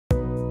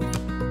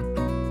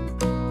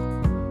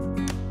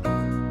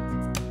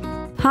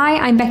Hi,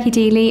 I'm Becky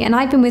Dealey and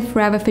I've been with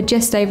Forever for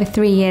just over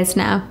 3 years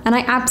now, and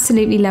I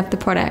absolutely love the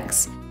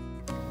products.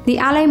 The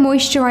Aloe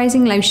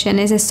Moisturizing Lotion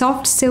is a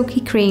soft,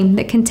 silky cream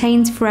that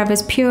contains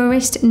Forever's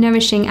purest,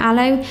 nourishing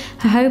aloe,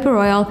 jojoba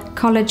oil,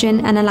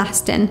 collagen and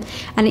elastin,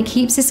 and it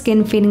keeps the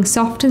skin feeling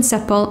soft and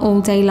supple all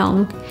day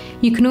long.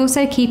 You can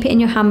also keep it in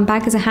your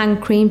handbag as a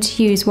hand cream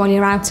to use while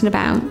you're out and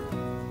about.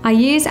 I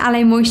use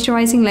Aloe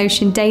Moisturizing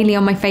Lotion daily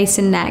on my face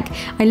and neck.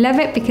 I love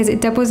it because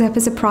it doubles up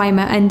as a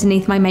primer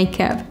underneath my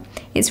makeup.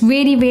 It's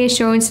really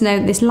reassuring to know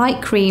that this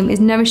light cream is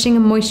nourishing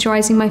and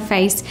moisturising my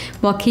face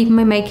while keeping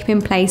my makeup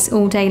in place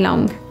all day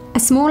long. A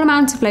small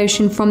amount of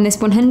lotion from this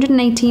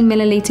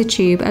 118ml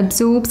tube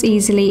absorbs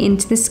easily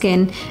into the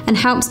skin and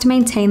helps to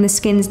maintain the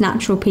skin's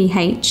natural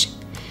pH.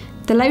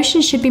 The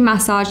lotion should be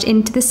massaged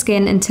into the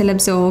skin until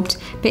absorbed,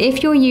 but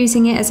if you're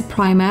using it as a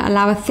primer,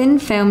 allow a thin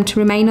film to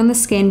remain on the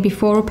skin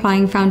before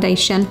applying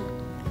foundation.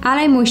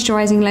 Aloe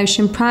Moisturizing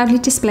Lotion proudly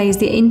displays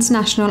the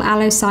International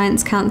Aloe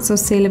Science Council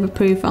seal of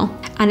approval,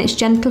 and its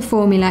gentle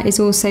formula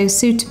is also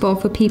suitable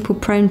for people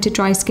prone to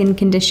dry skin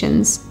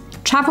conditions.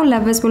 Travel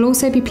lovers will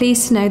also be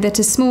pleased to know that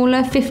a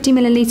smaller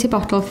 50ml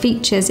bottle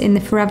features in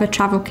the Forever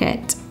Travel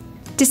Kit.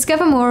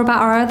 Discover more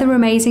about our other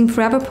amazing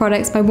Forever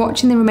products by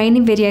watching the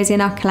remaining videos in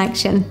our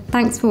collection.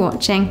 Thanks for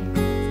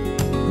watching.